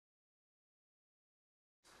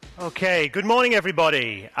Okay, good morning,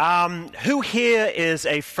 everybody. Who here is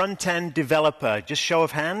a front-end developer? Just show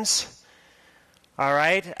of hands. All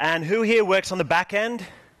right, and who here works on the back end?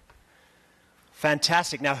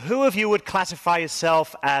 Fantastic. Now, who of you would classify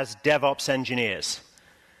yourself as DevOps engineers?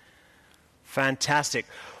 Fantastic.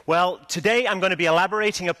 Well, today I'm going to be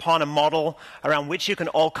elaborating upon a model around which you can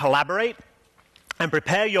all collaborate and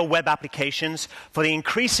prepare your web applications for the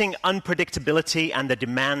increasing unpredictability and the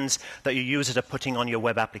demands that your users are putting on your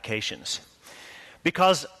web applications.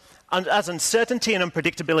 Because as uncertainty and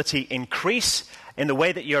unpredictability increase in the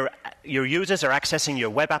way that your users are accessing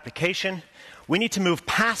your web application, we need to move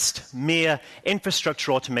past mere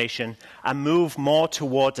infrastructure automation and move more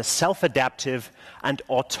towards a self-adaptive and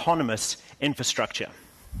autonomous infrastructure.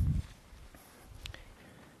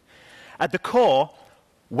 At the core,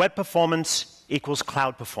 web performance equals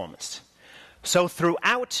cloud performance. So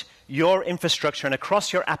throughout your infrastructure and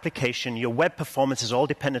across your application, your web performance is all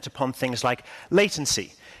dependent upon things like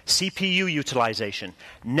latency, CPU utilization,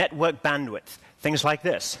 network bandwidth, things like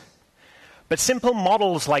this. But simple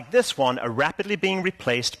models like this one are rapidly being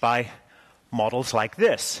replaced by models like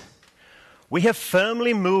this. We have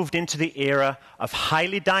firmly moved into the era of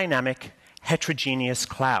highly dynamic, heterogeneous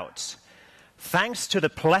clouds. Thanks to the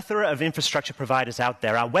plethora of infrastructure providers out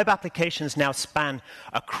there, our web applications now span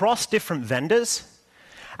across different vendors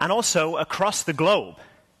and also across the globe.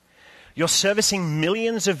 You're servicing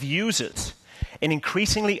millions of users in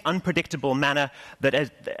increasingly unpredictable manner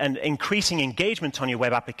and increasing engagement on your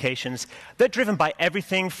web applications. They're driven by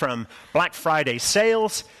everything from Black Friday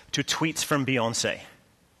sales to tweets from Beyoncé.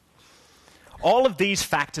 All of these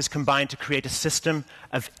factors combine to create a system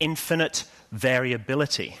of infinite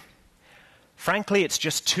variability. Frankly, it's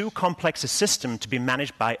just too complex a system to be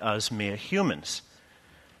managed by us mere humans.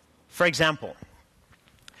 For example,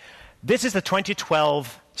 this is the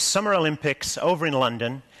 2012 Summer Olympics over in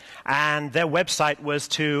London, and their website was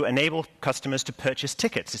to enable customers to purchase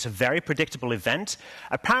tickets. It's a very predictable event.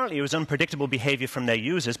 Apparently, it was unpredictable behavior from their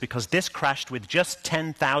users because this crashed with just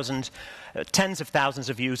tens of thousands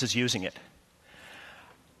of users using it.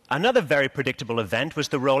 Another very predictable event was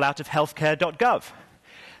the rollout of healthcare.gov.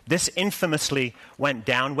 This infamously went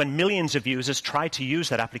down when millions of users tried to use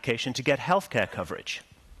that application to get healthcare coverage.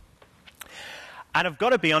 And I've got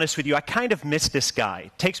to be honest with you, I kind of miss this guy.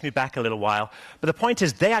 It takes me back a little while. But the point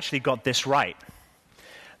is, they actually got this right.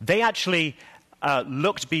 They actually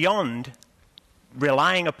looked beyond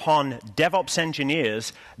relying upon DevOps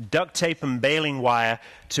engineers, duct tape and baling wire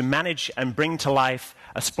to manage and bring to life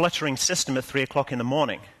a spluttering system at 3 o'clock in the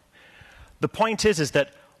morning. The point is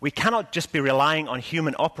that we cannot just be relying on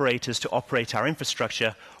human operators to operate our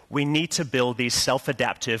infrastructure. We need to build these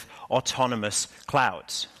self-adaptive, autonomous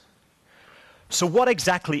clouds. So what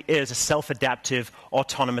exactly is a self-adaptive,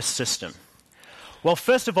 autonomous system? Well,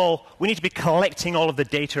 first of all, we need to be collecting all of the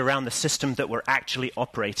data around the system that we're actually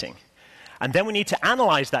operating. And then we need to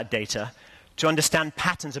analyze that data to understand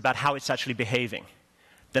patterns about how it's actually behaving.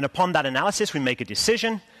 Then upon that analysis, we make a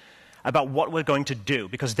decision about what we're going to do,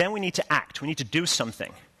 because then we need to act. We need to do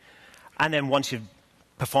something. And then once you've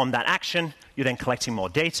performed that action, you're then collecting more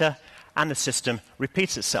data, and the system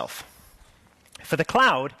repeats itself. For the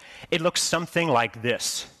cloud, it looks something like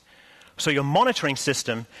this. So your monitoring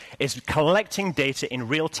system is collecting data in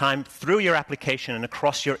real time through your application and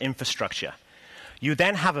across your infrastructure. You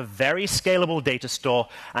then have a very scalable data store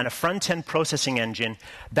and a front-end processing engine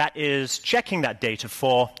that is checking that data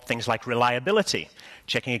for things like reliability,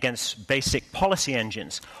 checking against basic policy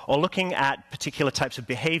engines, or looking at particular types of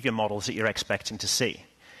behavior models that you're expecting to see.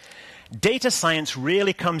 Data science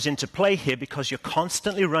really comes into play here because you're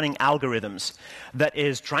constantly running algorithms that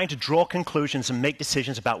is trying to draw conclusions and make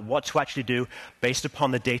decisions about what to actually do based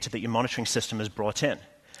upon the data that your monitoring system has brought in.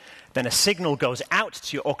 Then a signal goes out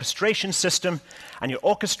to your orchestration system, and your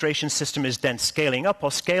orchestration system is then scaling up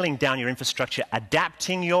or scaling down your infrastructure,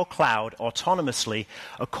 adapting your cloud autonomously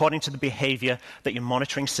according to the behavior that your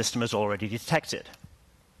monitoring system has already detected.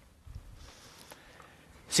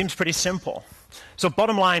 Seems pretty simple. So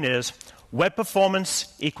bottom line is, web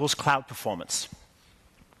performance equals cloud performance.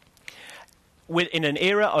 In an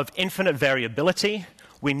era of infinite variability,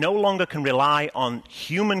 we no longer can rely on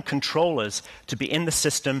human controllers to be in the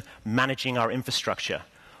system managing our infrastructure.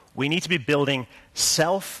 We need to be building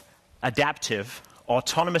self-adaptive,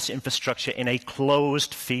 autonomous infrastructure in a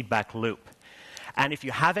closed feedback loop. And if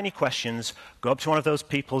you have any questions, go up to one of those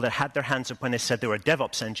people that had their hands up when they said they were a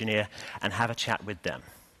DevOps engineer and have a chat with them.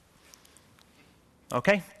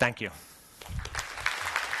 Okay? Thank you.